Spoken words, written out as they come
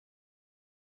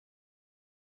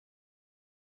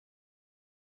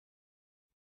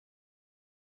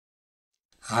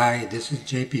Hi, this is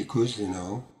JP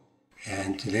Cousineau,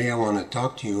 and today I want to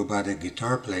talk to you about a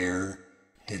guitar player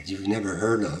that you've never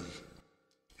heard of.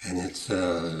 And it's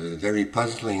very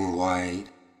puzzling why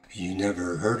you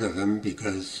never heard of him,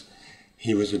 because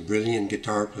he was a brilliant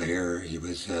guitar player. He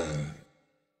was a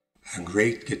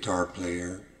great guitar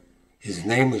player. His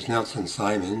name was Nelson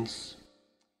Symonds,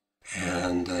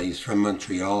 and he's from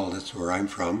Montreal. That's where I'm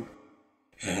from.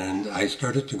 And I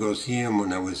started to go see him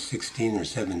when I was 16 or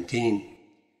 17.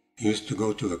 He used to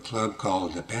go to a club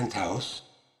called the Penthouse,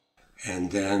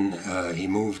 and then he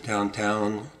moved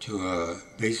downtown to a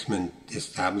basement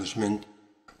establishment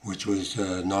which was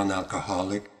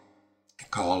non-alcoholic,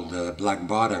 called Black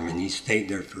Bottom, and he stayed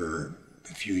there for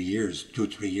a few years, 2,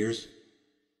 3 years.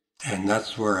 And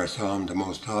that's where I saw him the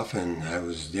most often. I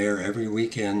was there every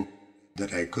weekend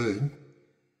that I could,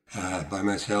 by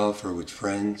myself or with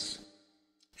friends,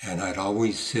 and I'd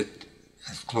always sit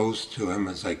as close to him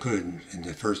as I could in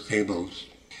the first tables.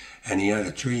 And he had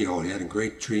a trio. He had a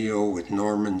great trio with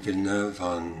Norman Villeneuve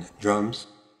on drums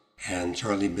and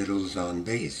Charlie Biddles on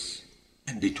bass.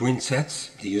 And between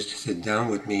sets, he used to sit down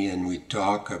with me and we'd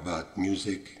talk about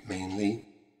music mainly.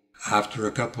 After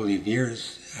a couple of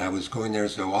years, I was going there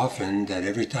so often that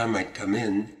every time I'd come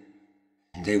in,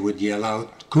 they would yell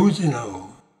out,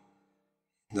 "Cousineau!"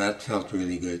 That felt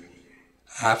really good.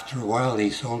 After a while, he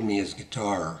sold me his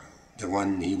guitar. The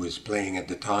one he was playing at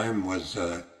the time was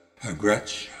a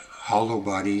Gretsch hollow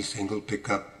body single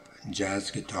pickup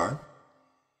jazz guitar,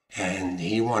 and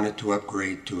he wanted to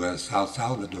upgrade to a South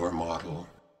Salvador model.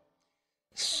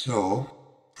 So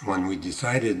when we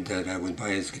decided that I would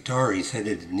buy his guitar, he said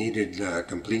it needed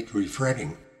complete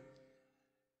refretting.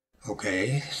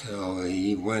 Okay, so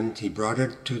he brought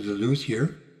it to the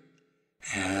luthier,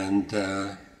 and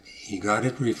he got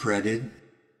it refretted.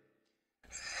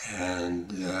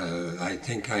 And I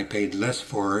think I paid less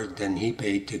for it than he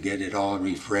paid to get it all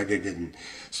refretted and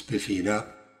spiffied up.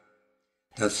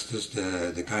 That's just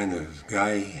the kind of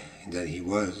guy that he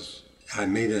was. I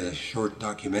made a short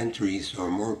documentary so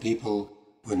more people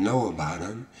would know about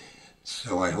him.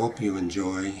 So I hope you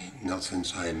enjoy Nelson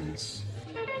Symonds.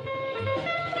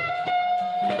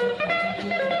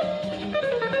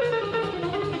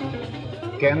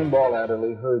 Cannonball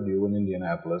Adderley heard you in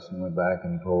Indianapolis and went back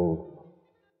and told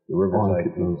the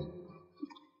Riverside Blues.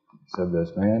 He said,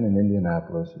 "This man in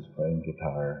Indianapolis is playing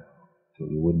guitar till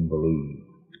you wouldn't believe."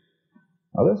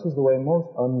 Now, this is the way most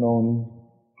unknown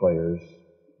players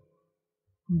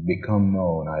become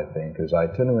known, I think, as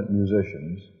itinerant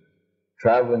musicians,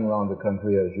 traveling around the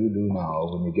country as you do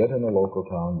now. When you get in a local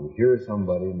town, you hear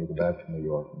somebody, and you go back to New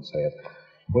York and say it.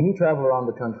 When you travel around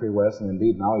the country, Wes, and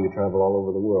indeed now you travel all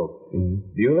over the world,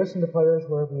 do you listen to players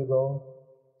wherever you go?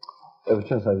 Every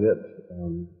chance I get.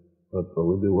 But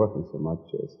we've been working so much,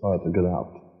 it's hard to get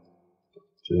out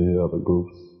to hear other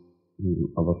groups and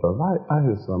other stuff. I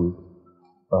hear some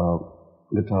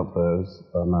guitar players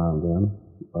now and then,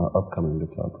 upcoming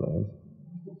guitar players,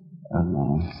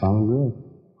 and sound good.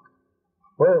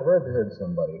 Where have you heard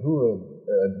somebody?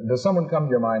 Does someone come to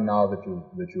your mind now that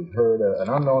you've heard an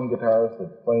unknown guitarist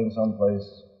that's playing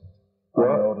someplace?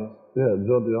 Well, yeah,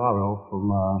 Joe DiArio from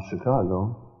Chicago.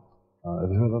 Have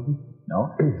you heard of him? No.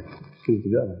 He's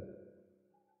together.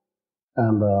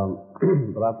 And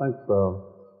but I think the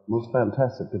most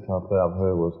fantastic guitar player I've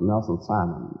heard was Nelson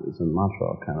Symonds. He's in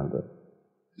Montreal, Canada.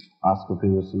 Oscar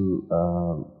Peterson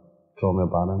told me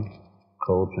about him.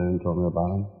 Coltrane told me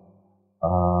about him.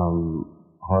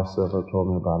 Horace Silver told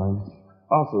me about him.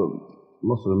 Also,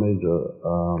 most of the major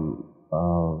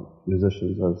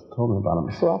musicians have told me about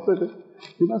him. So I figured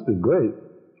he must be great.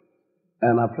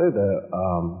 And I played there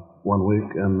one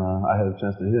week, and I had a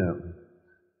chance to hear him.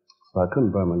 So I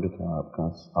couldn't burn my guitar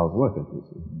because I was working, you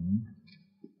see.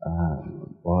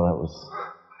 Well, that was...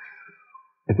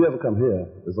 If you ever come here,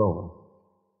 it's over.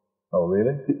 Oh,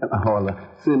 really?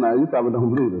 See, now, you probably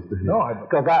don't believe this, do you? No,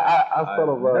 because I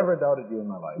sort of... never doubted you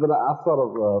in my life. But I sort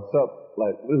of felt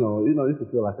like, you could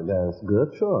feel like a guy is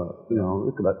good, sure.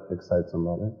 You could excite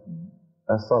somebody.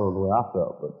 That's sort of the way I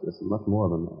felt, but it's much more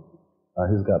than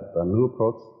that. He's got a new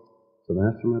approach to the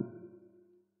instrument,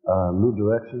 new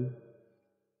direction.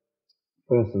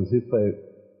 For instance, he played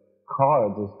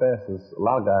chords as fast as a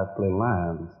lot of guys play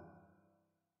lines.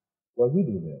 Well, he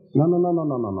do this. No.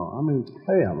 I mean,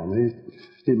 play them. I mean,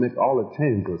 he'd make all the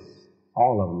changes,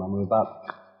 all of them. I mean,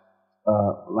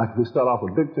 like if we start off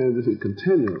with big changes, he'd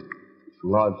continue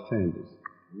large changes.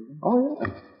 Oh,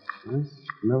 yeah. It's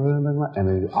never anything like that.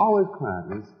 And he's always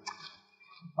crying. He's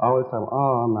always telling,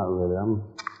 "Oh, I'm not ready. I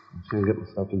can't get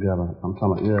myself together." I'm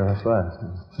telling him, "Yeah, that's right."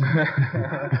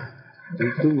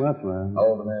 It's too much, man. How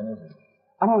old a man is he?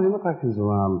 I don't know, he looked like he's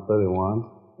around 31,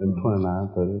 maybe 29,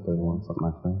 30, 31, something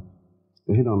like that.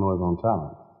 But he don't know his own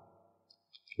talent.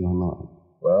 He don't know it.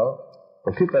 Well,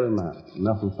 So keep that in mind.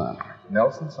 Nelson Simon.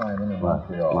 Nelson Simon in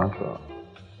Montreal. Montreal.